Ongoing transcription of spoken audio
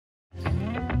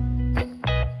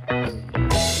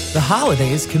The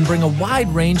holidays can bring a wide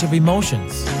range of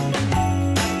emotions.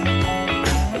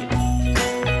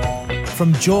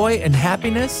 From joy and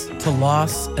happiness to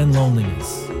loss and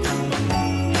loneliness.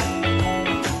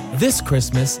 This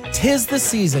Christmas, 'tis the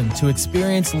season to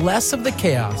experience less of the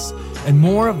chaos and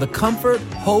more of the comfort,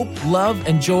 hope, love,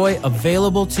 and joy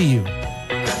available to you.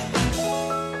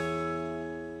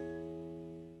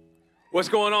 What's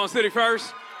going on, City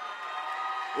First?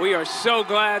 We are so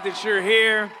glad that you're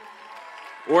here.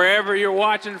 Wherever you're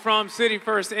watching from, City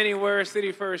First Anywhere,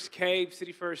 City First Cape,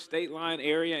 City First State Line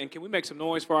area. And can we make some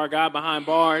noise for our guy behind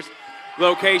bars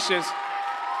locations?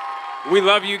 We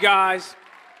love you guys.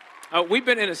 We've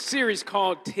been in a series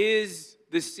called 'Tis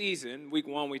the Season. Week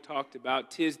 1, we talked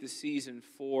about 'tis the season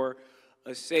for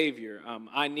a Savior.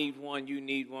 I need one, you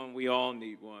need one, we all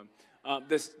need one.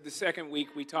 The second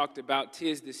week, we talked about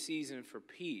 'tis the season for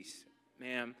peace.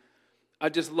 Man, I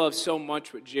just love so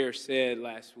much what Jer said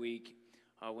last week.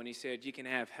 When he said you can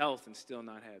have health and still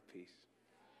not have peace.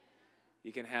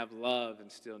 You can have love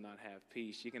and still not have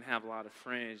peace. You can have a lot of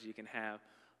friends. You can have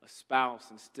a spouse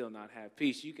and still not have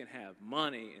peace. You can have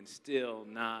money and still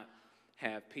not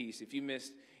have peace. If you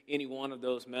missed any one of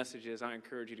those messages, I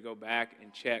encourage you to go back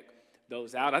and check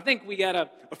those out. I think we got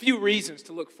a few reasons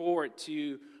to look forward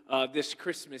to this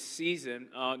Christmas season.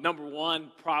 Number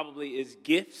one probably is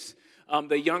gifts.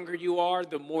 The younger you are,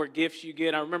 the more gifts you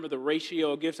get. I remember the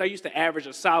ratio of gifts. I used to average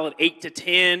a solid 8 to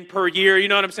 10 per year. You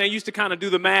know what I'm saying? I used to kind of do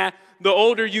the math. The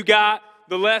older you got,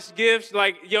 the less gifts.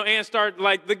 Like, your aunt started,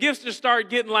 like, the gifts just started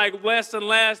getting, like, less and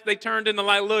less. They turned into,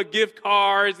 like, little gift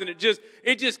cards, and it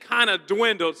just kind of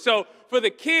dwindled. So for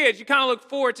the kids, you kind of look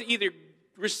forward to either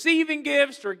receiving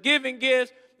gifts or giving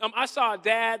gifts. I saw a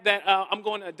dad that I'm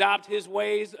going to adopt his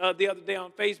ways the other day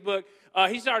on Facebook.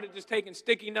 He started just taking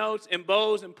sticky notes and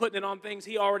bows and putting it on things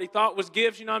he already thought was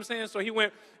gifts, you know what I'm saying? So he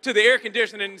went to the air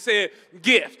conditioner and said,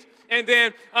 gift. And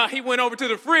then he went over to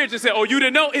the fridge and said, oh, you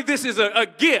didn't know? This is a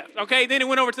gift, okay? Then he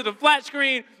went over to the flat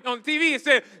screen on the TV and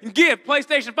said, gift,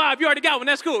 PlayStation 5, you already got one,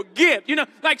 that's cool, gift. You know,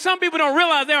 like some people don't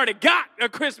realize they already got a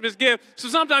Christmas gift, so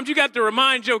sometimes you got to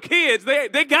remind your kids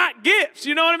they got gifts,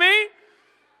 you know what I mean?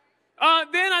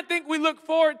 Then I think we look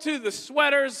forward to the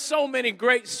sweaters. So many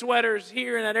great sweaters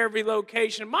here and at every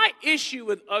location. My issue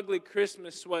with ugly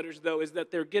Christmas sweaters, though, is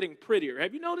that they're getting prettier.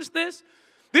 Have you noticed this?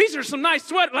 These are some nice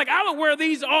sweaters. Like, I would wear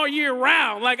these all year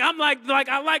round. Like, I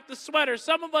like the sweaters.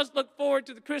 Some of us look forward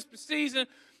to the Christmas season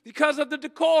because of the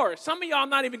decor. Some of y'all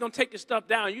not even going to take your stuff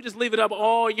down. You just leave it up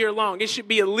all year long. It should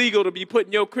be illegal to be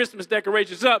putting your Christmas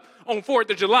decorations up on 4th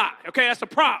of July. Okay, that's a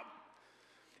problem.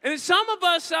 And then some of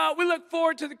us, we look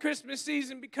forward to the Christmas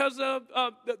season because of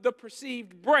the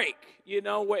perceived break. You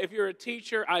know, if you're a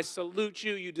teacher, I salute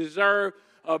you. You deserve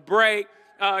a break.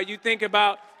 You think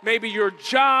about maybe your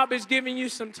job is giving you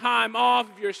some time off.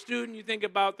 If you're a student, you think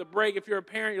about the break. If you're a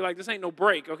parent, you're like, this ain't no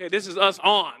break. Okay, this is us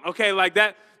on. Okay, like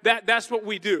that's what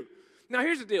we do. Now,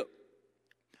 here's the deal.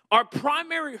 Our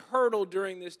primary hurdle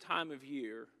during this time of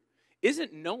year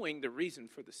isn't knowing the reason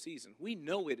for the season. We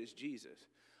know it is Jesus.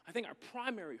 I think our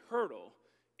primary hurdle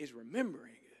is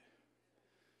remembering it.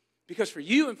 Because for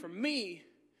you and for me,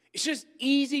 it's just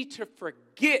easy to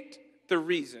forget the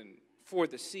reason for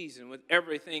the season with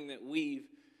everything that we've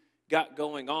got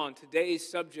going on. Today's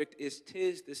subject is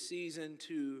 'tis the season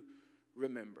to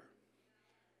remember.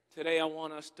 Today I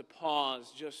want us to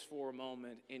pause just for a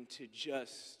moment and to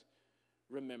just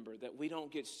remember that we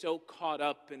don't get so caught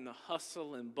up in the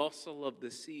hustle and bustle of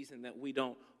the season that we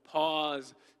don't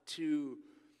pause to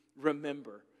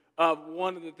remember.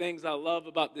 One of the things I love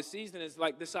about this season is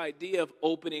like this idea of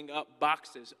opening up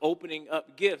boxes, opening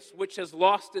up gifts, which has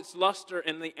lost its luster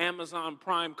in the Amazon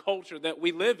Prime culture that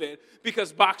we live in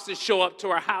because boxes show up to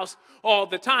our house all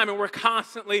the time and we're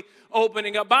constantly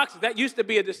opening up boxes. That used to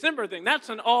be a December thing. That's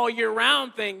an all year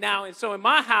round thing now. And so in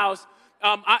my house,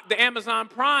 the Amazon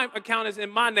Prime account is in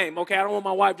my name. Okay, I don't want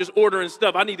my wife just ordering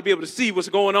stuff. I need to be able to see what's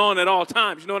going on at all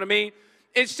times. You know what I mean?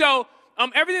 And so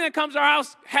everything that comes to our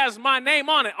house has my name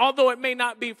on it, although it may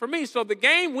not be for me. So the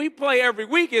game we play every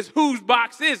week is whose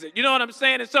box is it? You know what I'm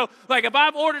saying? And so, like, if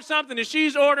I've ordered something and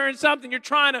she's ordering something,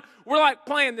 we're like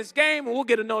playing this game, and we'll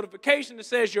get a notification that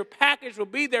says your package will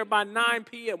be there by 9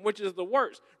 p.m., which is the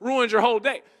worst. Ruins your whole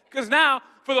day. Because now,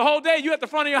 for the whole day, you at the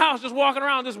front of your house just walking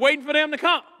around, just waiting for them to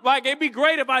come. Like, it'd be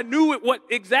great if I knew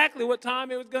exactly what time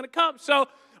it was going to come. So,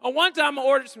 one time I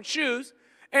ordered some shoes,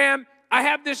 and I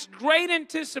have this great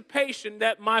anticipation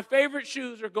that my favorite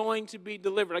shoes are going to be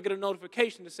delivered. I get a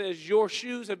notification that says, your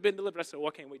shoes have been delivered. I said,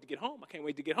 well, I can't wait to get home. I can't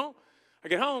wait to get home. I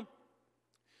get home,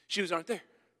 shoes aren't there.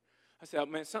 I said, oh,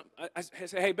 man, I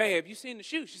said, hey, babe, have you seen the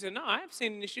shoes? She said, no, I haven't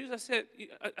seen any shoes. I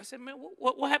said, man,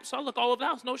 what happened? So I looked all over the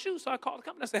house, no shoes. So I called the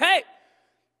company. I said,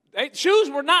 hey, shoes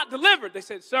were not delivered. They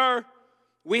said, sir,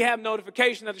 we have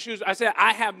notification that the shoes. I said,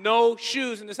 I have no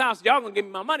shoes in this house. Y'all going to give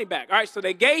me my money back. All right, so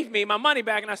they gave me my money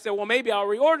back, and I said, well, maybe I'll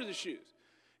reorder the shoes.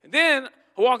 And then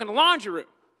I walk in the laundry room,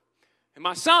 and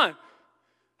my son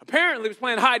apparently was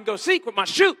playing hide and go seek with my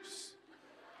shoes.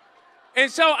 And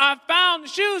so I found the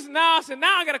shoes, and now I said,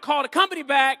 now I got to call the company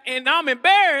back, and I'm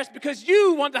embarrassed because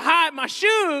you want to hide my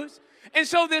shoes. And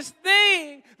so this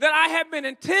thing that I have been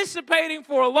anticipating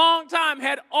for a long time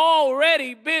had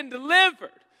already been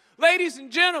delivered. Ladies and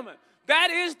gentlemen,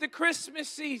 that is the Christmas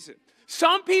season.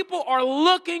 Some people are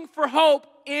looking for hope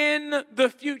in the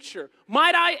future.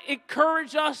 Might I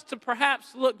encourage us to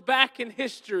perhaps look back in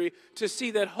history to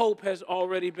see that hope has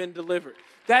already been delivered?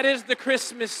 That is the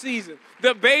Christmas season.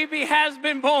 The baby has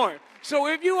been born. So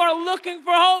if you are looking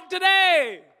for hope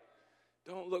today,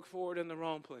 don't look forward in the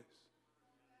wrong place.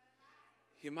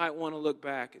 You might want to look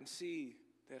back and see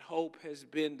that hope has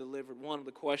been delivered. One of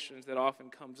the questions that often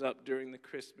comes up during the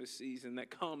Christmas season that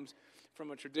comes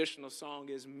from a traditional song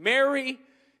is, Mary,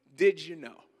 did you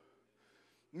know?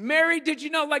 Mary, did you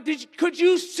know? Could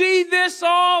you see this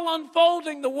all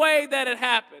unfolding the way that it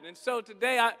happened? And so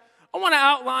today I want to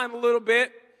outline a little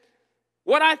bit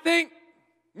what I think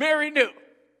Mary knew.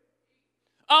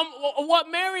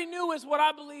 What Mary knew is what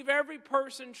I believe every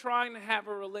person trying to have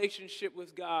a relationship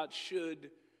with God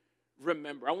should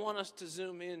remember. I want us to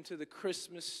zoom into the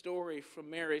Christmas story from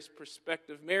Mary's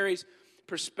perspective. Mary's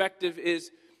perspective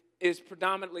is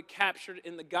predominantly captured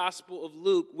in the Gospel of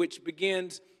Luke, which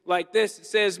begins like this. It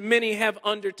says, many have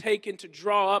undertaken to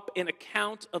draw up an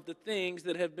account of the things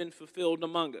that have been fulfilled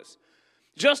among us,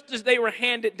 just as they were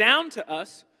handed down to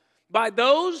us by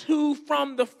those who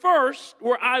from the first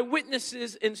were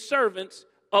eyewitnesses and servants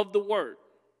of the word.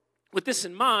 With this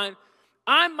in mind,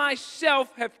 I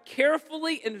myself have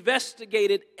carefully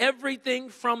investigated everything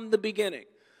from the beginning.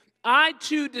 I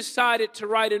too decided to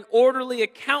write an orderly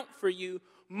account for you,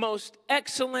 most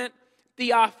excellent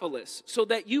Theophilus, so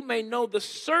that you may know the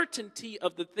certainty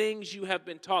of the things you have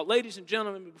been taught. Ladies and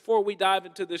gentlemen, before we dive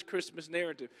into this Christmas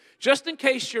narrative, just in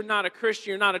case you're not a Christian,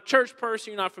 you're not a church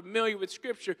person, you're not familiar with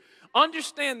Scripture,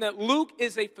 understand that Luke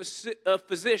is a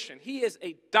physician. He is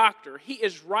a doctor. He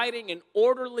is writing an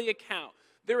orderly account.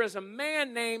 There is a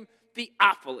man named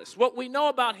Theophilus. What we know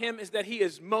about him is that he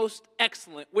is most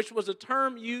excellent, which was a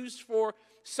term used for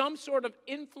some sort of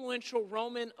influential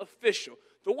Roman official.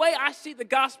 The way I see the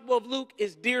Gospel of Luke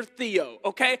is Dear Theo,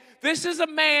 okay? This is a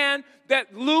man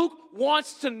that Luke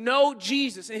wants to know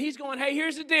Jesus. And he's going, hey,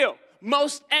 here's the deal.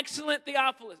 Most excellent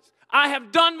Theophilus, I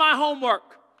have done my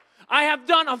homework. I have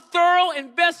done a thorough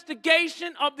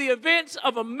investigation of the events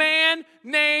of a man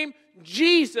named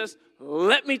Jesus.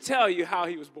 Let me tell you how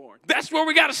he was born. That's where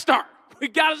we got to start. We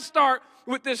got to start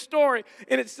with this story.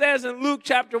 And it says in Luke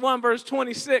chapter 1, verse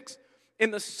 26, in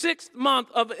the 6th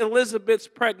month of Elizabeth's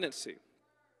pregnancy,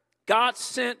 God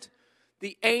sent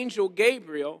the angel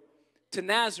Gabriel to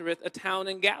Nazareth, a town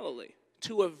in Galilee,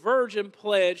 to a virgin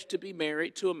pledged to be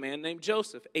married to a man named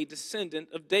Joseph, a descendant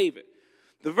of David.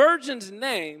 The virgin's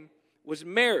name was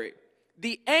Mary.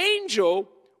 The angel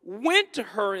went to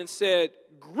her and said,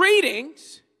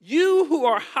 greetings, you who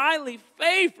are highly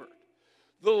favored.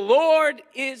 The Lord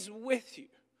is with you.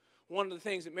 One of the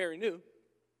things that Mary knew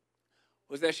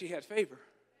was that she had favor,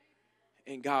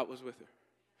 and God was with her.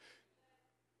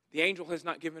 The angel has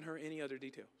not given her any other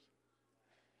details.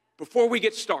 Before we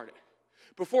get started,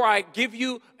 before I give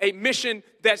you a mission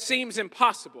that seems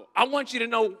impossible, I want you to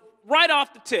know right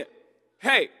off the tip,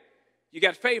 hey, you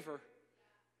got favor,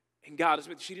 and God is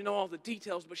with you. She didn't know all the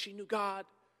details, but she knew God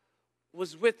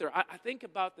was with her. I think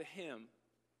about the hymn,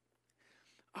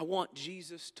 I want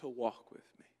Jesus to walk with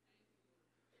me.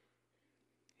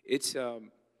 It's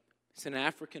an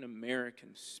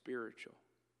African-American spiritual.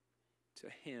 It's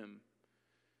a hymn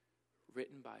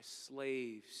written by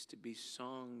slaves to be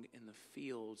sung in the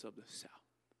fields of the South.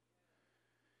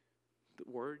 The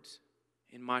words,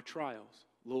 in my trials,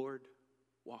 Lord,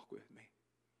 walk with me.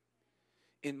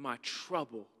 In my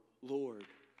trouble, Lord,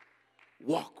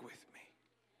 walk with me.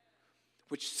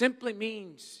 Which simply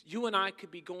means you and I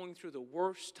could be going through the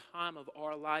worst time of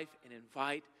our life and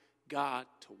invite God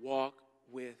to walk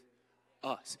with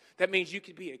us. That means you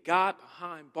could be a God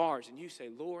behind bars and you say,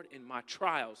 Lord, in my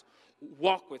trials,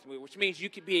 walk with me. Which means you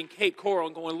could be in Cape Coral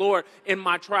and going, Lord, in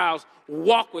my trials,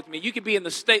 walk with me. You could be in the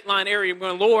state line area and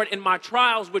going, Lord, in my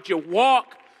trials, would you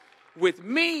walk with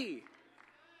me?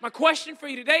 My question for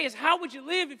you today is, how would you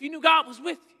live if you knew God was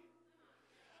with you?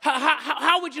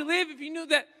 How would you live if you knew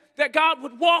that that God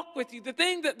would walk with you.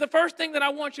 The first thing that I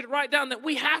want you to write down that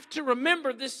we have to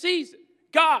remember this season,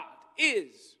 God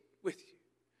is with you.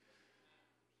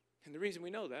 And the reason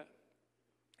we know that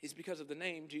is because of the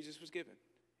name Jesus was given,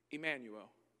 Emmanuel.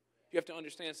 You have to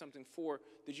understand something. For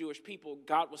the Jewish people,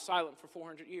 God was silent for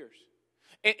 400 years.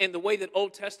 And the way that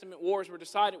Old Testament wars were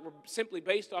decided were simply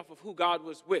based off of who God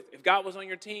was with. If God was on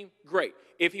your team, great.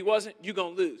 If he wasn't, you're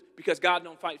going to lose because God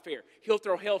don't fight fair. He'll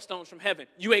throw hailstones from heaven.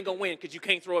 You ain't going to win because you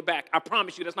can't throw it back. I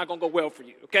promise you that's not going to go well for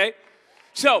you, okay?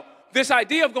 So this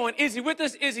idea of going, is he with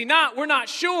us, is he not? We're not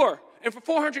sure. And for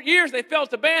 400 years, they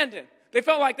felt abandoned. They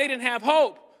felt like they didn't have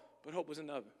hope. But hope was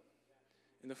another.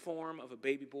 In the form of a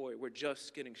baby boy. We're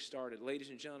just getting started. Ladies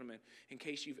and gentlemen, in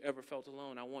case you've ever felt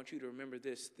alone, I want you to remember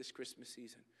this Christmas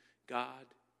season. God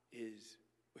is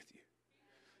with you.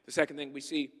 The second thing we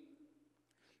see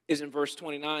is in verse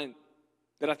 29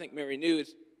 that I think Mary knew.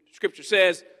 Scripture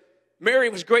says, Mary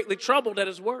was greatly troubled at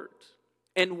his words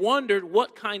and wondered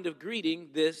what kind of greeting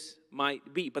this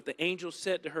might be. But the angel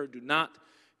said to her, do not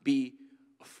be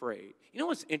afraid. You know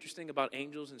what's interesting about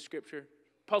angels in Scripture?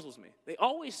 Puzzles me. They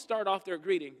always start off their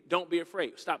greeting, don't be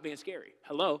afraid. Stop being scary.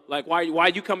 Hello? Like, why are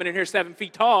you coming in here 7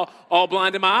 feet tall, all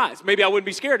blind in my eyes? Maybe I wouldn't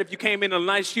be scared if you came in a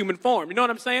nice human form. You know what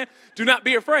I'm saying? Do not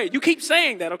be afraid. You keep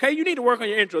saying that, okay? You need to work on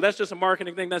your intro. That's just a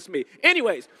marketing thing. That's me.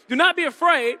 Anyways, do not be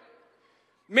afraid.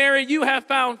 Mary, you have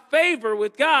found favor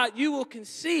with God. You will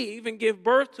conceive and give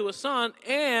birth to a son,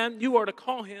 and you are to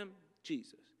call him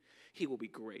Jesus. He will be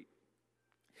great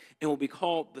and will be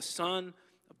called the Son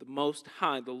of the Most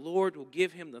High. The Lord will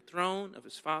give him the throne of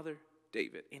his father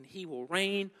David, and he will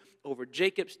reign over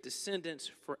Jacob's descendants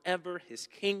forever. His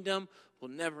kingdom will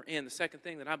never end. The second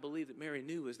thing that I believe that Mary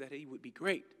knew is that he would be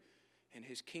great, and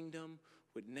his kingdom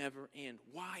would never end.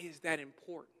 Why is that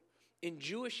important? In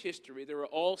Jewish history, there were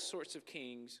all sorts of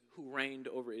kings who reigned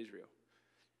over Israel.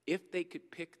 If they could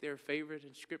pick their favorite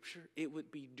in Scripture, it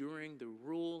would be during the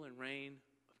rule and reign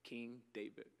of King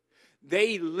David.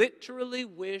 They literally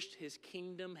wished his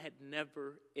kingdom had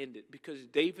never ended because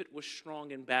David was strong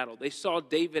in battle. They saw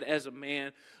David as a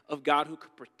man of God who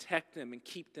could protect them and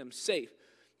keep them safe.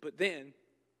 But then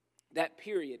that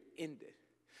period ended.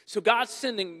 So God's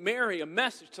sending Mary a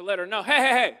message to let her know,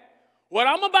 hey, what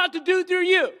I'm about to do through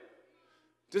you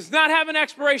does not have an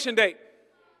expiration date.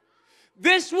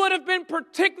 This would have been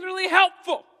particularly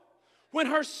helpful when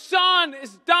her son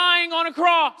is dying on a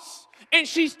cross and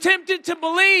she's tempted to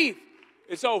believe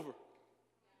it's over.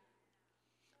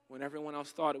 When everyone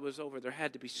else thought it was over, there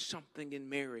had to be something in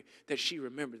Mary that she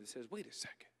remembered that says, wait a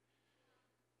second.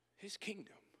 His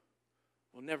kingdom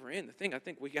will never end. The thing I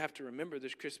think we have to remember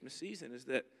this Christmas season is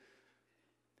that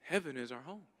heaven is our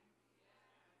home.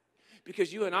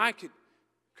 Because you and I could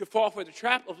fall for the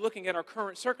trap of looking at our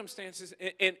current circumstances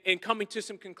and coming to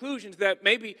some conclusions that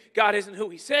maybe God isn't who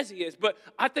he says he is. But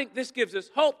I think this gives us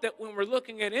hope that when we're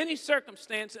looking at any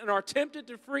circumstance and are tempted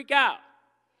to freak out,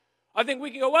 I think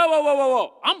we can go,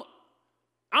 whoa.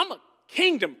 I'm a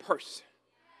kingdom person.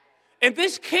 And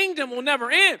this kingdom will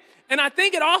never end. And I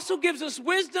think it also gives us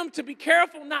wisdom to be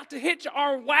careful not to hitch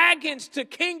our wagons to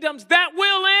kingdoms that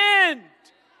will end.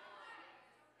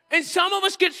 And some of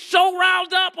us get so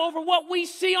riled up over what we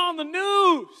see on the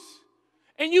news.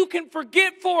 And you can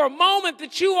forget for a moment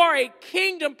that you are a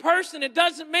kingdom person. It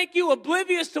doesn't make you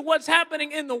oblivious to what's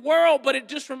happening in the world, but it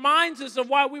just reminds us of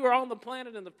why we were on the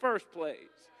planet in the first place.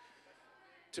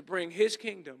 To bring his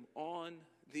kingdom on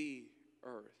the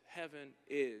earth. Heaven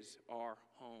is our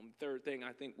home. Third thing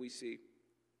I think we see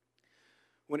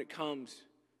when it comes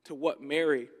to what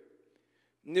Mary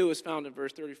knew is found in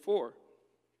verse 34.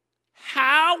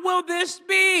 How will this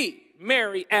be?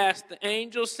 Mary asked the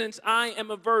angel, since I am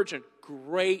a virgin.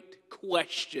 Great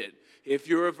question. If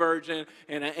you're a virgin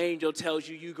and an angel tells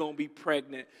you you're going to be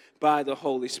pregnant by the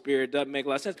Holy Spirit, doesn't make a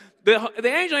lot of sense. The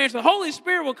angel answered, the Holy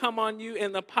Spirit will come on you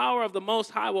and the power of the Most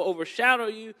High will overshadow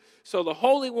you. So the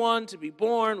Holy One to be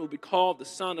born will be called the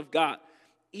Son of God.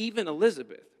 Even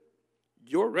Elizabeth,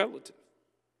 your relative,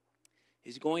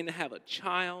 is going to have a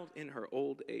child in her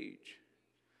old age.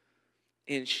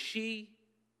 And she,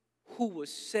 who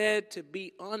was said to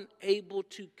be unable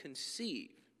to conceive,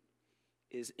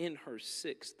 is in her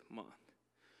 6th month.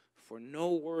 For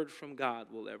no word from God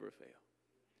will ever fail.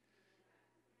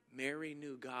 Mary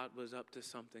knew God was up to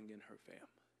something in her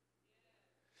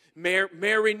family.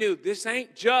 Mary knew this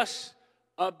ain't just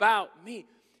about me.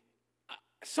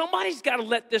 Somebody's got to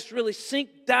let this really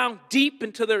sink down deep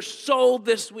into their soul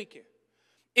this weekend.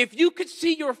 If you could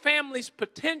see your family's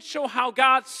potential, how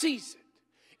God sees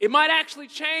it might actually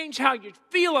change how you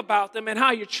feel about them and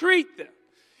how you treat them.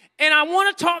 And I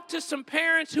want to talk to some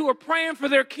parents who are praying for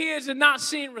their kids and not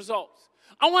seeing results.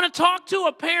 I want to talk to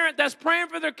a parent that's praying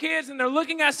for their kids and they're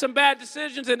looking at some bad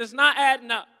decisions and it's not adding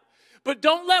up. But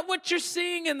don't let what you're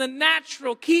seeing in the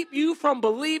natural keep you from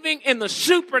believing in the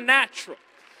supernatural.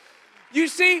 You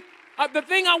see, the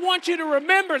thing I want you to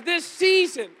remember this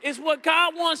season is what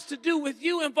God wants to do with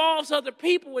you involves other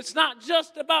people. It's not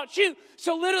just about you.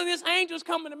 So literally this angel's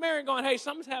coming to Mary and going, hey,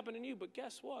 something's happening to you. But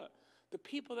guess what? The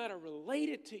people that are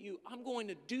related to you, I'm going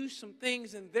to do some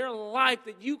things in their life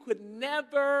that you could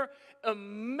never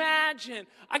imagine.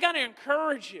 I got to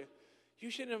encourage you. You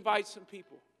should invite some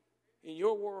people in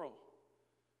your world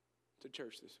to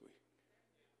church this week.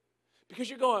 Because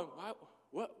you're going,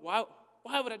 why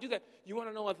would I do that? You want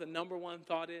to know what the number one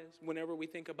thought is whenever we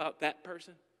think about that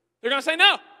person? They're going to say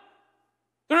no.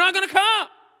 They're not going to come.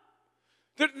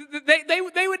 They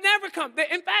would never come.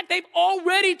 In fact, they've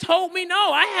already told me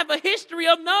no. I have a history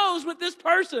of no's with this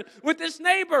person, with this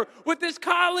neighbor, with this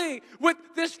colleague, with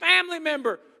this family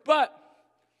member. But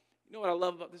you know what I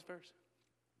love about this verse?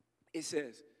 It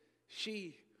says,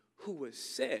 she who was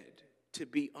said to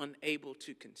be unable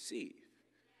to conceive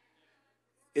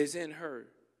is in her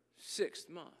 6th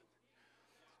month.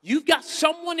 You've got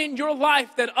someone in your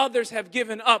life that others have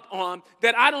given up on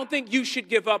that I don't think you should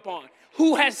give up on.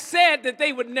 Who has said that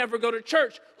they would never go to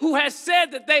church, who has said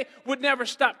that they would never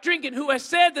stop drinking, who has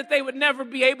said that they would never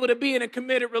be able to be in a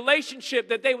committed relationship,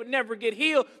 that they would never get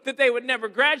healed, that they would never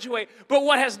graduate. But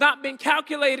what has not been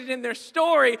calculated in their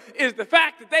story is the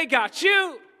fact that they got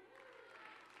you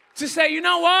to say, you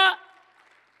know what?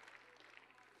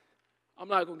 I'm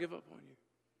not going to give up on you.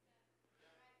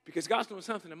 Because God's doing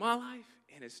something in my life,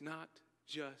 and it's not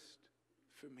just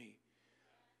for me.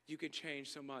 You can change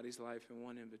somebody's life in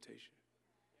one invitation.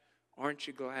 Aren't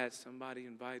you glad somebody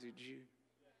invited you?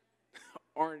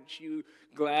 Aren't you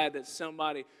glad that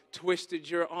somebody twisted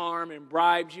your arm and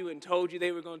bribed you and told you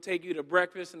they were going to take you to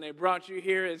breakfast and they brought you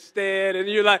here instead? And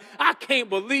you're like, I can't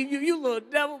believe you, you little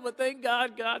devil, but thank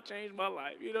God, God changed my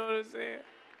life. You know what I'm saying?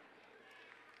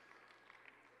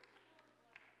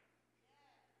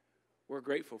 We're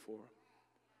grateful for them.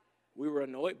 We were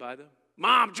annoyed by them.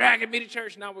 Mom dragging me to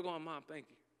church. Now we're going, Mom, thank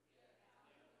you.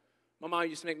 My mom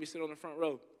used to make me sit on the front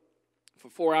row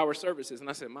for 4-hour services, and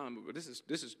I said, Mom, this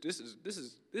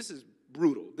is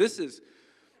brutal. This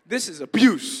is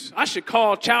abuse. I should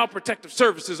call Child Protective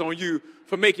Services on you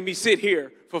for making me sit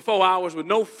here for 4 hours with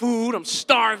no food. I'm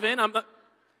starving.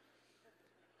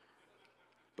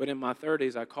 But in my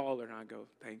 30s, I call her and I go,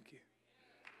 thank you.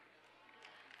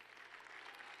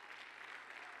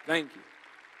 Thank you.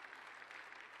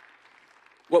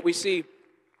 What we see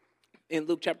in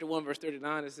Luke chapter 1, verse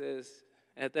 39, it says,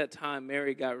 at that time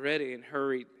Mary got ready and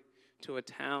hurried to a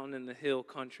town in the hill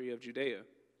country of Judea,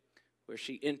 where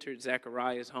she entered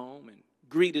Zechariah's home and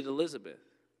greeted Elizabeth.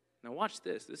 Now watch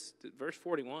this. Verse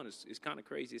 41 is kind of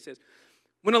crazy. It says,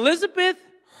 when Elizabeth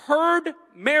heard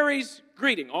Mary's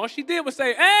greeting, all she did was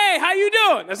say, hey, how you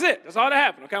doing? That's it. That's all that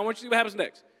happened. Okay, I want you to see what happens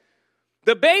next.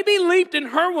 The baby leaped in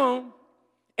her womb,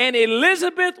 and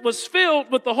Elizabeth was filled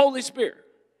with the Holy Spirit.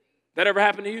 That ever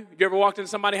happened to you? You ever walked into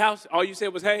somebody's house, all you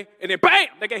said was, hey, and then bam,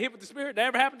 they got hit with the Spirit? That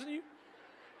ever happened to you?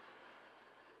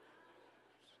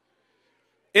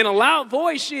 In a loud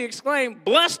voice, she exclaimed,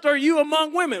 blessed are you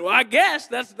among women. Well, I guess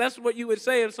that's what you would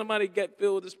say if somebody got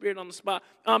filled with the Spirit on the spot.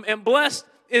 And blessed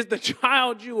is the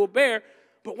child you will bear.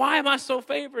 But why am I so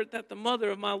favored that the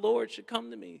mother of my Lord should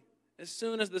come to me? As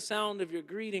soon as the sound of your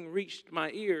greeting reached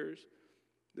my ears,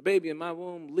 the baby in my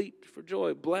womb leaped for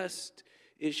joy. Blessed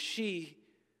is she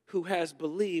who has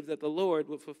believed that the Lord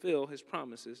would fulfill his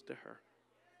promises to her.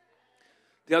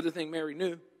 The other thing Mary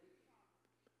knew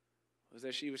was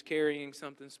that she was carrying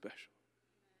something special.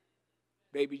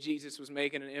 Baby Jesus was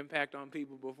making an impact on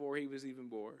people before he was even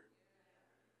born.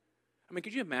 I mean,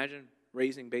 could you imagine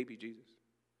raising baby Jesus?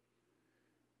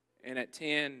 And at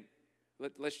 10,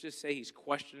 let's just say he's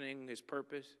questioning his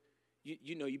purpose.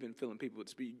 You know you've been filling people with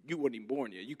spirit. You weren't even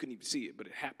born yet. You couldn't even see it, but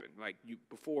it happened. Like you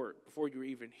before you were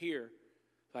even here.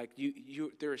 Like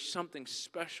there is something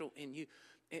special in you.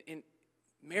 And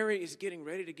Mary is getting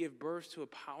ready to give birth to a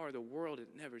power the world had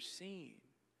never seen.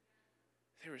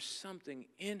 There is something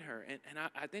in her. And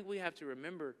I think we have to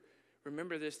remember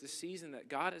this season, that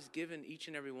God has given each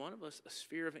and every one of us a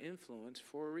sphere of influence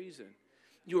for a reason.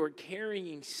 You are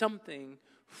carrying something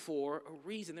for a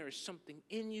reason. There is something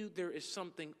in you. There is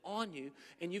something on you.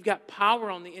 And you've got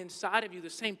power on the inside of you. The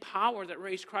same power that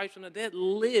raised Christ from the dead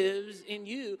lives in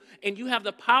you. And you have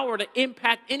the power to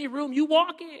impact any room you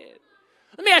walk in.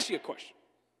 Let me ask you a question.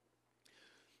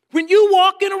 When you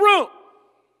walk in a room,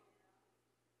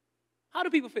 how do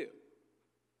people feel?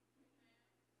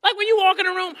 Like when you walk in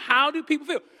a room, how do people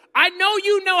feel? I know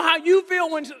you know how you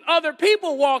feel when other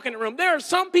people walk in the room. There are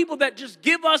some people that just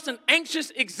give us an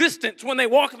anxious existence when they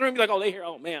walk in the room. You're like, oh, they hear,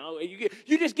 oh, man. Oh,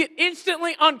 you just get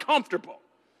instantly uncomfortable.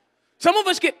 Some of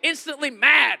us get instantly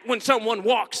mad when someone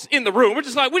walks in the room. We're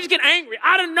just like, we just get angry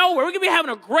out of nowhere. We're going to be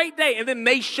having a great day, and then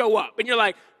they show up. And you're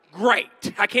like,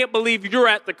 great. I can't believe you're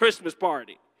at the Christmas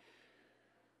party.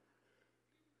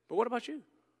 But what about you?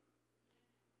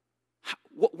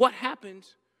 What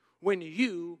happens when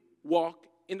you walk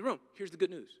in the room? Here's the good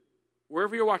news.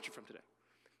 Wherever you're watching from today,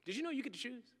 did you know you get to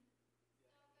choose?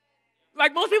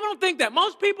 Like, most people don't think that.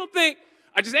 Most people think,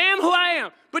 I just am who I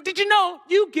am. But did you know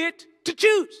you get to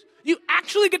choose? You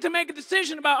actually get to make a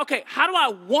decision about, okay, how do I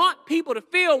want people to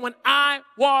feel when I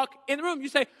walk in the room? You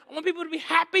say, I want people to be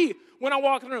happy when I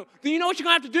walk in the room. Then you know what you're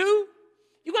going to have to do?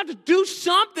 You're going to have to do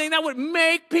something that would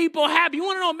make people happy. You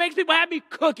want to know what makes people happy?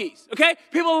 Cookies, okay?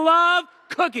 People love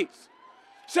cookies.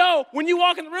 So when you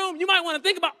walk in the room, you might want to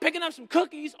think about picking up some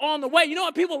cookies on the way. You know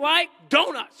what people like?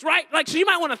 Donuts, right? Like, so you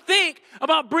might want to think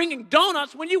about bringing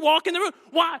donuts when you walk in the room.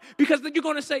 Why? Because then you're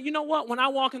going to say, you know what? When I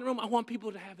walk in the room, I want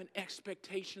people to have an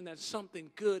expectation that something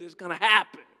good is going to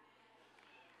happen.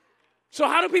 So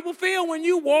how do people feel when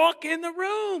you walk in the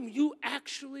room? You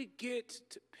actually get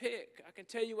to pick. I can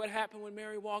tell you what happened when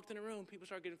Mary walked in the room. People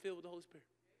started getting filled with the Holy Spirit.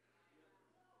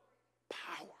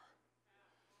 Power.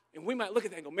 And we might look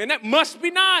at that and go, man, that must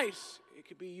be nice. It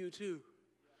could be you too,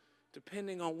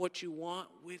 depending on what you want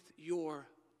with your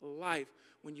life.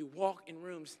 When you walk in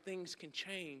rooms, things can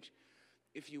change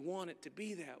if you want it to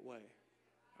be that way.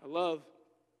 I love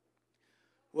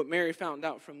what Mary found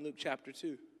out from Luke chapter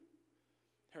 2.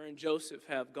 Her and Joseph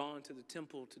have gone to the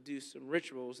temple to do some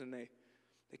rituals, and they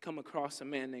come across a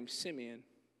man named Simeon.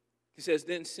 He says,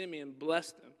 then Simeon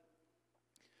blessed them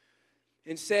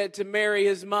and said to Mary,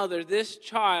 his mother, this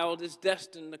child is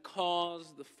destined to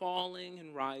cause the falling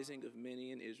and rising of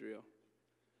many in Israel,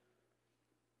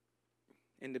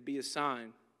 and to be a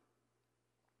sign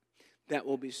that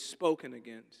will be spoken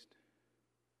against,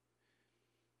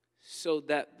 so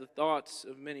that the thoughts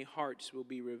of many hearts will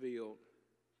be revealed,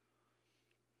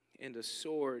 and a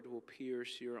sword will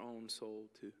pierce your own soul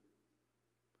too.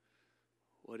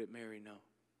 What did Mary know?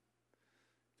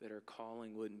 That her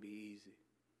calling wouldn't be easy.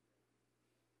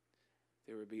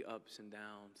 There would be ups and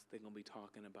downs. They're going to be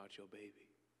talking about your baby.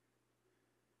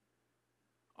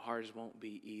 Ours won't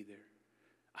be either.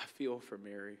 I feel for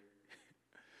Mary.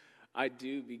 I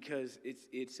do, because it's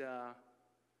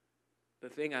the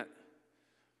thing I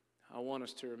want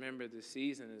us to remember this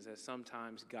season is that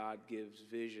sometimes God gives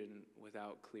vision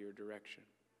without clear direction.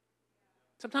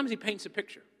 Sometimes he paints a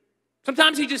picture.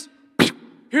 Sometimes he just,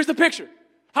 here's the picture.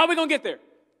 How are we going to get there?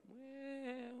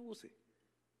 Well, we'll see.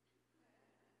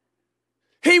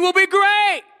 He will be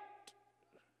great.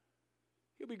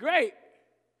 He'll be great.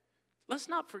 Let's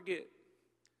not forget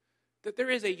that there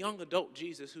is a young adult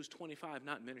Jesus who's 25,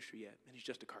 not in ministry yet, and he's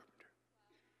just a carpenter.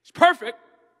 He's perfect,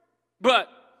 but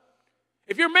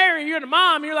if you're married, you're the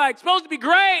mom, you're like, supposed to be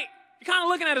great. You're kind of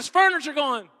looking at his furniture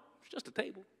going, it's just a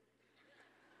table.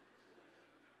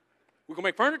 We're going to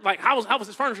make furniture? Like, how is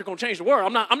this furniture going to change the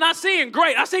world? I'm not seeing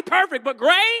great. I see perfect, but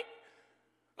great?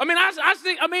 I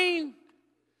mean,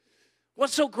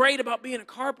 what's so great about being a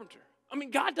carpenter? I mean,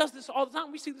 God does this all the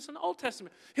time. We see this in the Old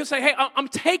Testament. He'll say, hey, I'm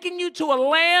taking you to a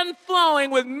land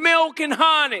flowing with milk and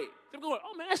honey. They're going,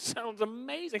 oh, man, that sounds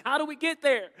amazing. How do we get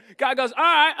there? God goes, all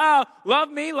right,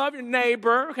 love me, love your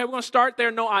neighbor. Okay, we're going to start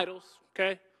there. No idols,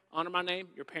 okay? Honor my name.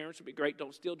 Your parents would be great.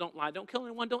 Don't steal, don't lie, don't kill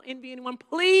anyone, don't envy anyone,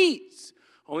 please.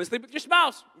 Only sleep with your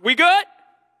spouse. We good?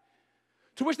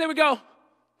 To which they would go, what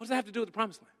does that have to do with the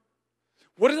promised land?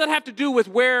 What does that have to do with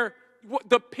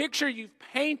the picture you've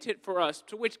painted for us?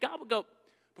 To which God would go,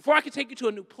 before I can take you to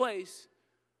a new place,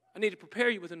 I need to prepare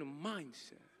you with a new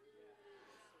mindset.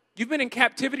 You've been in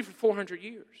captivity for 400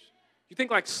 years. You think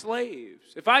like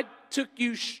slaves. If I took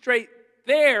you straight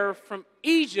there from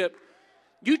Egypt,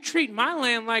 you treat my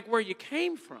land like where you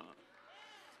came from.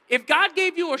 If God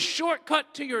gave you a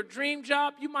shortcut to your dream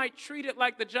job, you might treat it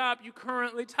like the job you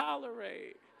currently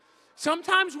tolerate.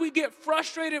 Sometimes we get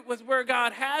frustrated with where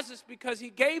God has us because he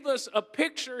gave us a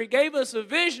picture, he gave us a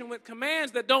vision with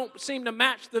commands that don't seem to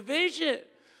match the vision.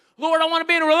 Lord, I want to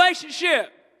be in a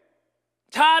relationship.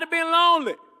 Tired of being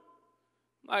lonely.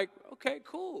 Like, okay,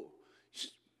 cool.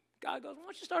 God goes, why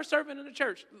don't you start serving in the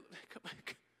church?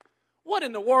 What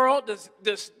in the world does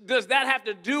that have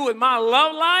to do with my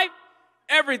love life?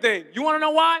 Everything. You want to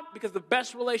know why? Because the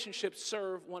best relationships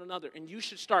serve one another. And you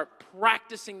should start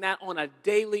practicing that on a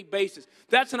daily basis.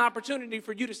 That's an opportunity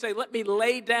for you to say, let me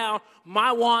lay down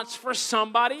my wants for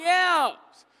somebody else.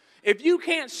 If you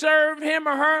can't serve him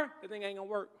or her, the thing ain't going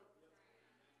to work.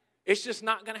 It's just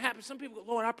not going to happen. Some people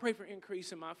go, Lord, I pray for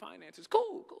increase in my finances.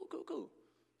 Cool.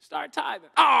 Start tithing.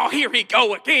 Oh, here he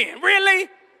go again. Really?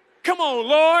 Come on,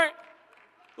 Lord.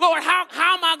 Lord, how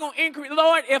am I going to increase?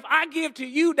 Lord, if I give to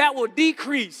you, that will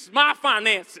decrease my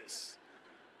finances.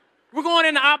 We're going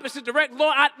in the opposite direction.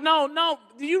 Lord, no.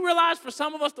 Do you realize for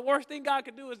some of us, the worst thing God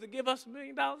could do is to give us $1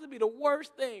 million? It'd be the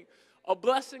worst thing. A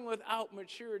blessing without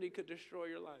maturity could destroy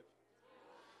your life.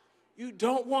 You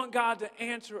don't want God to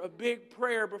answer a big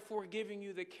prayer before giving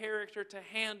you the character to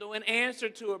handle an answer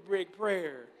to a big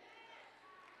prayer.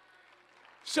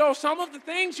 So some of the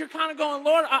things you're kind of going,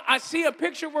 Lord, I see a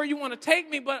picture where you want to take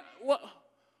me, but what?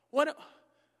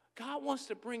 God wants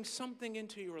to bring something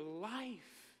into your life.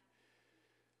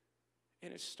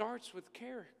 And it starts with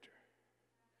character.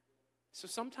 So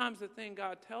sometimes the thing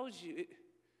God tells you,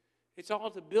 it's all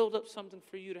to build up something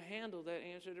for you to handle that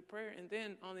answer to prayer. And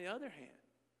then on the other hand,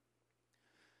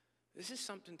 this is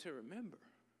something to remember.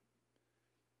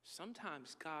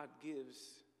 Sometimes God gives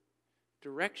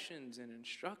directions and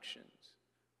instructions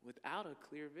without a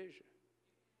clear vision.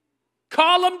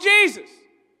 Call him Jesus.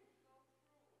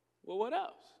 Well, what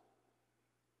else?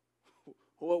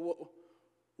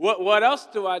 What else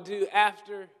do I do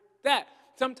after that?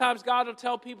 Sometimes God will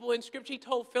tell people in Scripture. He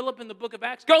told Philip in the book of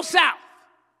Acts, go south.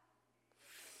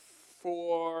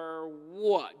 For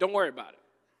what? Don't worry about it.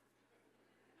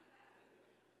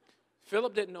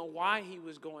 Philip didn't know why he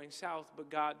was going south, but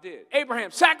God did.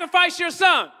 Abraham, sacrifice your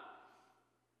son.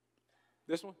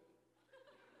 This one?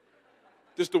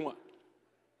 This the one.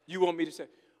 You want me to say,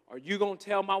 are you going to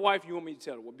tell my wife? You want me to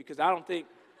tell her? Well, because I don't think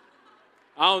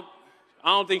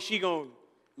she going to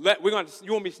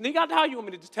you want me to sneak out the house? You want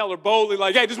me to just tell her boldly,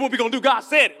 like, hey, this is what we're going to do. God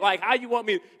said it. Like, how you want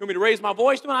me to raise my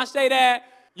voice when I say that?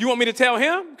 You want me to tell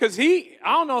him? Because I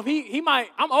don't know if he might,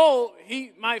 I'm old,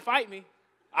 he might fight me.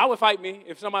 I would fight me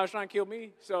if somebody was trying to kill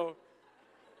me. So,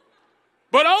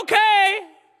 but okay.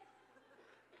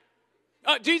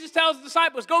 Jesus tells the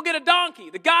disciples, go get a donkey.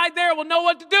 The guy there will know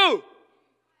what to do.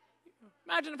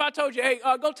 Imagine if I told you, hey,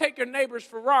 go take your neighbor's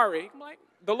Ferrari. I'm like,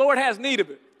 the Lord has need of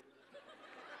it.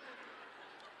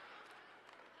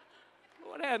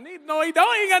 Lord has need. No, he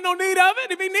don't. He ain't got no need of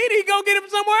it. If he need it, he go get it from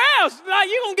somewhere else. Like,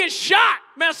 you're going to get shot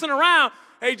messing around.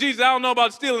 Hey, Jesus, I don't know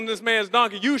about stealing this man's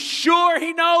donkey. You sure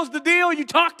he knows the deal? You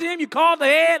talked to him? You called the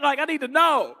head? Like, I need to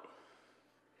know.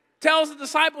 Tells the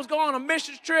disciples go on a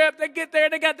mission trip. They get there.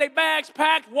 They got their bags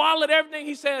packed, wallet, everything.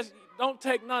 He says, don't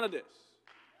take none of this.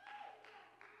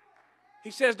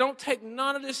 He says, don't take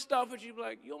none of this stuff. But you be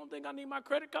like, you don't think I need my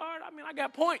credit card? I mean, I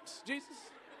got points, Jesus.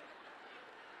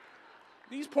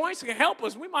 These points can help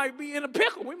us. We might be in a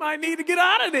pickle. We might need to get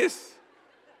out of this.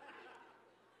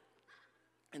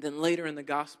 And then later in the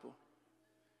gospel,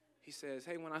 he says,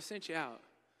 hey, when I sent you out,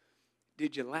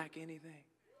 did you lack anything?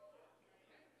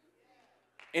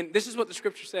 And this is what the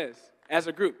scripture says as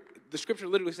a group. The scripture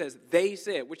literally says, they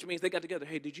said, which means they got together.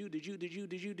 Hey, did you?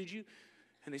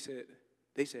 And they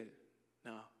said,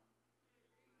 no,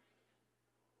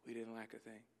 we didn't lack a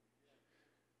thing.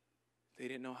 They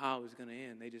didn't know how it was going to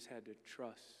end. They just had to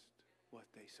trust what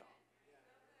they saw.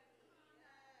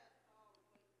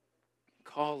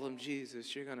 Call him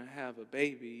Jesus. You're going to have a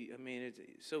baby. I mean, it's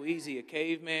so easy. A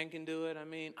caveman can do it. I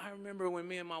mean, I remember when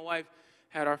me and my wife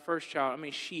had our first child. I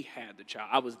mean, she had the child.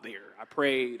 I was there. I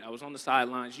prayed. I was on the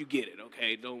sidelines. You get it,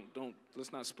 okay? Don't.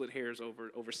 Let's not split hairs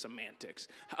over semantics.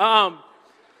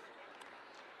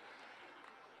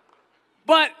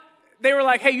 But they were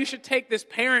like, hey, you should take this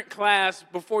parent class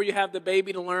before you have the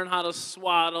baby to learn how to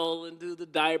swaddle and do the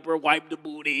diaper, wipe the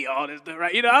booty, all this stuff,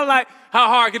 right? You know, I was like, how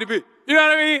hard can it be? You know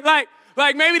what I mean?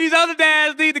 Like maybe these other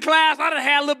dads need the class. I done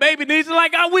had a little baby needs it.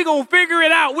 Like, we going to figure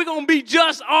it out. We're going to be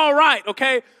just all right,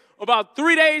 okay? About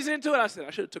 3 days into it, I said,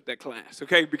 I should have took that class,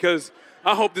 okay? Because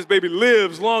I hope this baby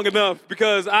lives long enough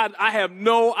because I have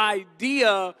no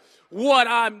idea what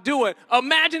I'm doing.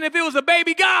 Imagine if it was a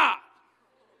baby God.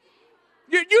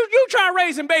 You try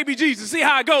raising baby Jesus, see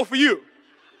how it go for you.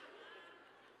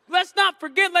 Let's not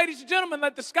forget, ladies and gentlemen,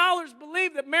 that the scholars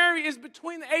believe that Mary is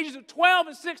between the ages of 12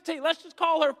 and 16. Let's just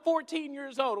call her 14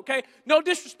 years old, okay? No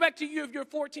disrespect to you if you're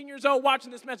 14 years old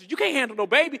watching this message. You can't handle no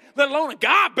baby, let alone a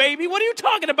God baby. What are you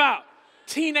talking about?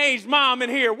 Teenage mom in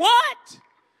here. What?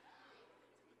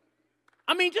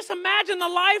 I mean, just imagine the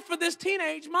life for this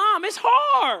teenage mom. It's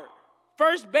hard.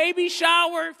 First baby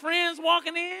shower, friends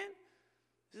walking in.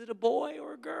 Is it a boy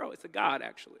or a girl? It's a God,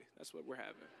 actually. That's what we're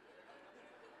having.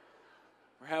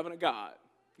 We're having a God.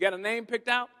 You got a name picked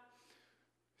out?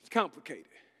 It's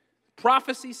complicated.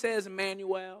 Prophecy says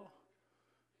Emmanuel.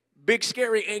 Big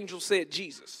scary angel said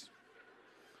Jesus.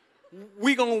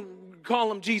 We going to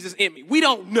call him Jesus in me. We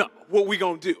don't know what we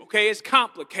going to do, okay? It's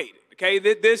complicated, Okay,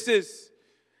 this is,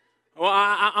 well,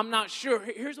 I'm not sure.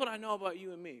 Here's what I know about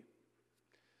you and me.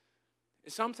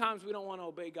 Sometimes we don't want to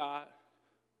obey God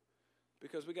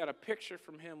because we got a picture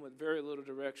from him with very little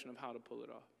direction of how to pull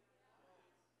it off.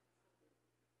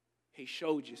 He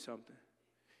showed you something.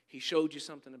 He showed you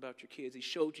something about your kids. He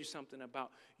showed you something about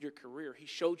your career. He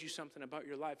showed you something about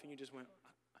your life, and you just went,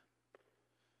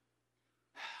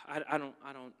 I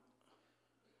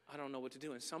don't know what to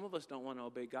do. And some of us don't want to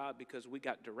obey God because we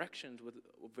got directions with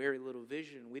very little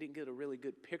vision. We didn't get a really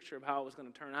good picture of how it was going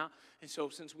to turn out. And so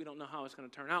since we don't know how it's going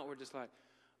to turn out, we're just like,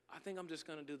 I think I'm just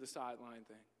going to do the sideline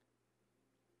thing.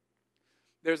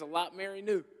 There's a lot Mary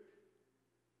knew.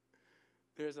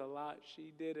 There's a lot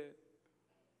she didn't.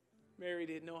 Mary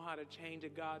didn't know how to change a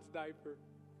God's diaper.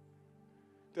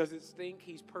 Does it stink?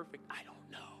 He's perfect. I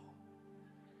don't know.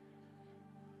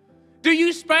 Do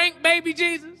you spank baby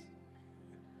Jesus?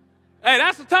 Hey,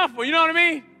 that's a tough one, you know what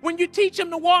I mean? When you teach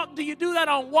him to walk, do you do that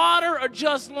on water or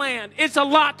just land? It's a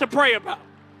lot to pray about.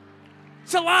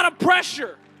 It's a lot of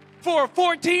pressure. For a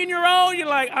 14-year-old, you're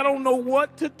like, I don't know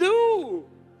what to do.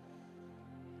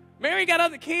 Mary got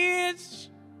other kids.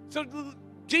 So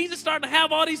Jesus started to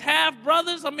have all these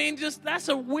half-brothers. I mean, just that's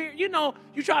a weird, you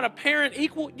try to parent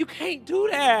equal. You can't do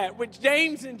that with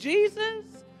James and Jesus.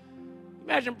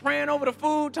 Imagine praying over the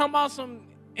food, talking about some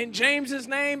in James's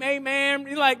name, amen.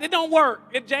 You're like, it don't work.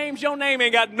 If James, your name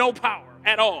ain't got no power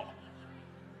at all.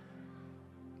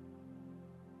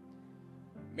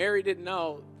 Mary didn't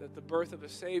know that the birth of a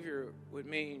Savior would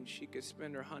mean she could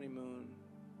spend her honeymoon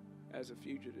as a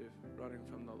fugitive running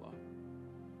from the law.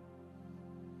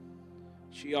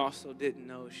 She also didn't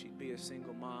know she'd be a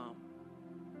single mom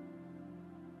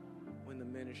when the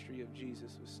ministry of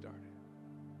Jesus was started.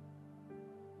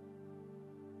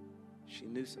 She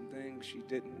knew some things, she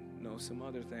didn't know some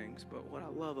other things. But what I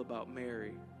love about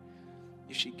Mary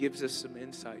is she gives us some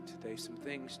insight today, some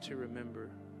things to remember.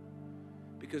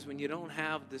 Because when you don't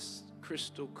have this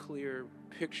crystal clear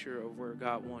picture of where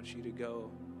God wants you to go,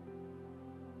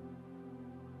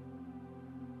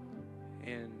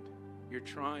 and you're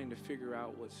trying to figure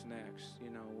out what's next,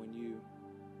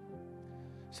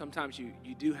 sometimes you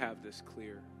do have this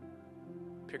clear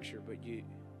picture, but you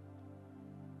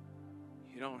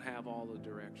don't have all the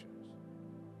directions.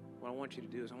 What I want you to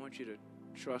do is I want you to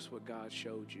trust what God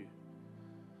showed you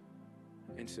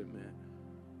and submit.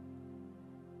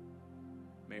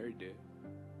 Mary did.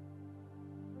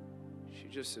 She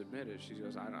just submitted. She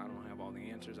goes, I don't have all the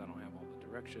answers. I don't have all the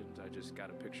directions. I just got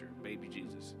a picture. Baby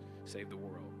Jesus saved the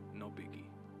world. No biggie.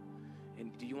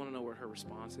 And do you want to know what her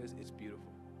response is? It's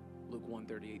beautiful. Luke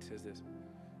 1:38 says this.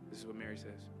 This is what Mary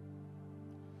says.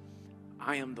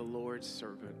 I am the Lord's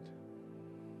servant.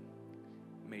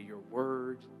 May your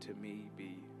word to me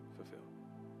be fulfilled.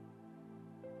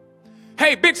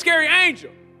 Hey, big scary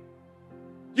angel.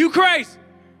 You crazy.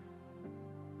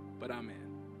 But I'm in.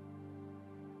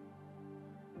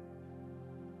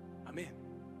 I'm in.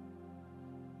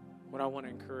 What I want to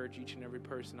encourage each and every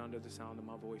person under the sound of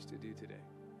my voice to do today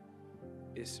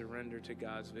is surrender to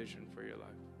God's vision for your life.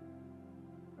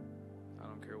 I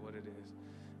don't care what it is.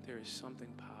 There is something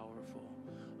powerful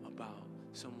about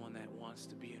someone that wants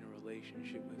to be in a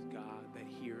relationship with God, that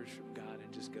hears from God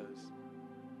and just goes,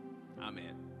 I'm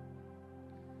in.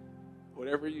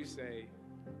 Whatever you say,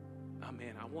 I'm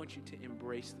in. I want you to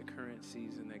embrace the current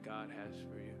season that God has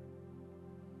for you.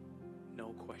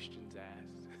 No questions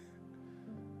asked.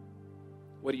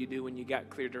 What do you do when you got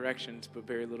clear directions but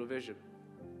very little vision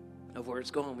of where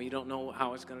it's going, when you don't know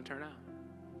how it's going to turn out?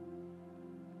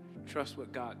 Trust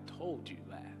what God told you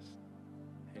last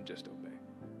and just obey.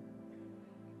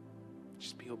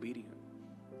 Just be obedient.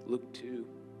 Luke 2,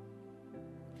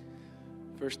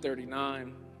 verse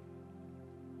 39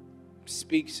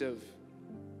 speaks of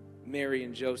Mary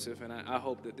and Joseph, and I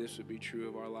hope that this would be true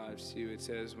of our lives too. It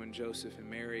says, when Joseph and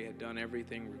Mary had done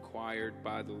everything required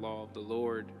by the law of the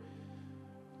Lord,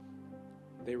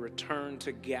 they returned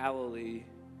to Galilee,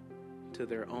 to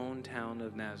their own town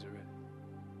of Nazareth.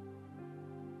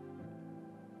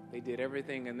 They did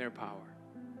everything in their power.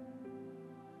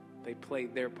 They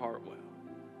played their part well.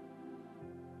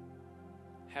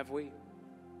 Have we?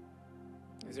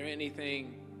 Is there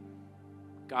anything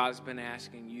God's been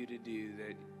asking you to do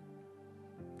that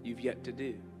you've yet to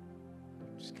do?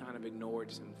 Just kind of ignored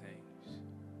some things.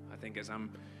 I think as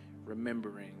I'm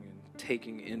remembering and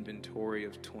taking inventory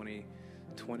of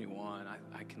 2021,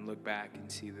 I can look back and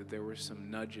see that there were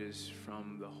some nudges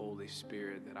from the Holy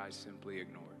Spirit that I simply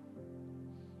ignored.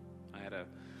 I had a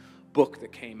book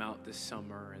that came out this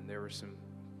summer, and there were some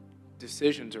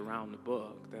decisions around the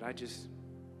book that I just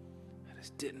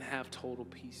didn't have total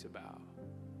peace about.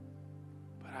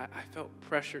 But I felt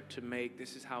pressured to make.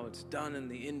 This is how it's done in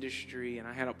the industry. And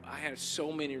I had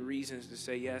so many reasons to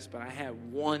say yes, but I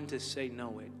had one to say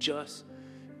no. It just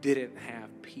didn't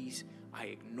have peace. I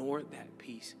ignored that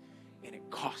peace, and it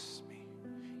cost me,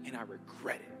 and I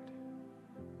regret it.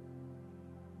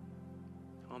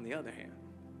 On the other hand,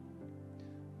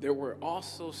 there were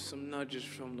also some nudges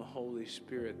from the Holy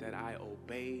Spirit that I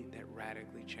obeyed that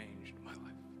radically changed my life.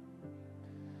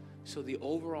 So the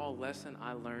overall lesson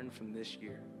I learned from this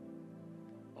year,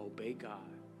 obey God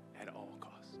at all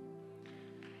costs.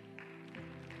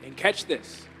 And catch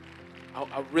this.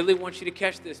 I really want you to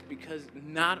catch this, because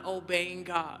not obeying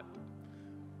God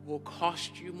will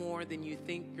cost you more than you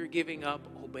think you're giving up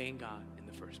obeying God in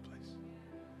the first place.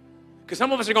 Because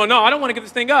some of us are going, no, I don't want to give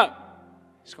this thing up.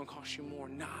 It's going to cost you more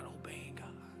not obeying God.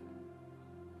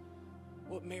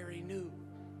 What Mary knew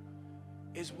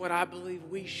is what I believe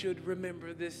we should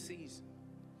remember this season.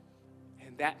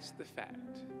 And that's the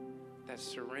fact that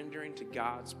surrendering to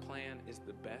God's plan is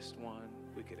the best one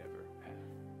we could ever have.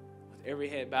 With every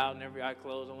head bowed and every eye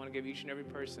closed, I want to give each and every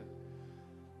person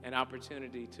an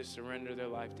opportunity to surrender their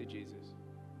life to Jesus.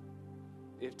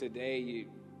 If today you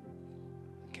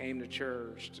came to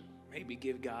church to maybe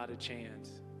give God a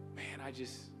chance, man,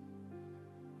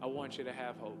 I want you to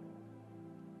have hope.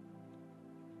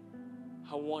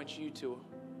 I want you to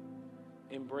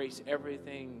embrace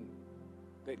everything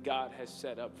that God has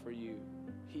set up for you.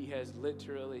 He has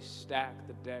literally stacked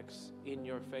the decks in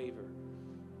your favor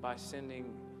by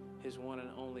sending his one and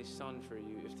only Son for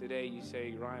you. If today you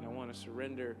say, Ryan, I want to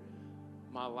surrender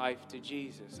my life to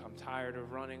Jesus. I'm tired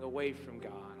of running away from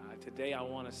God. Today I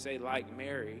want to say, like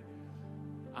Mary,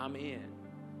 I'm in.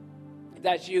 If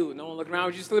that's you, no one looking around,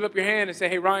 would you just lift up your hand and say,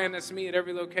 hey, Ryan, that's me at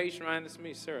every location. Ryan, that's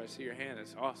me. Sir, I see your hand.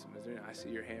 That's awesome. I see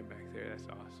your hand back there. That's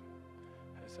awesome.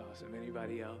 That's awesome.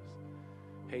 Anybody else?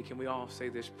 Hey, can we all say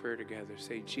this prayer together?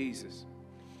 Say, Jesus,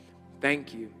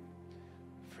 thank you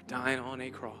for dying on a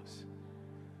cross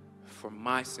for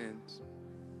my sins.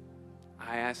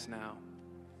 I ask now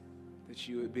that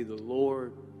you would be the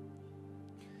Lord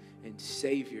and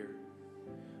Savior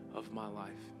of my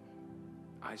life.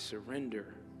 I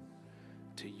surrender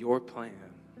to your plan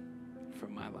for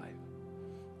my life.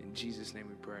 In Jesus' name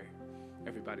we pray.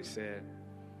 Everybody said,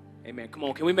 amen. Come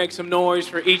on, can we make some noise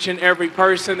for each and every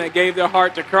person that gave their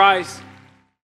heart to Christ?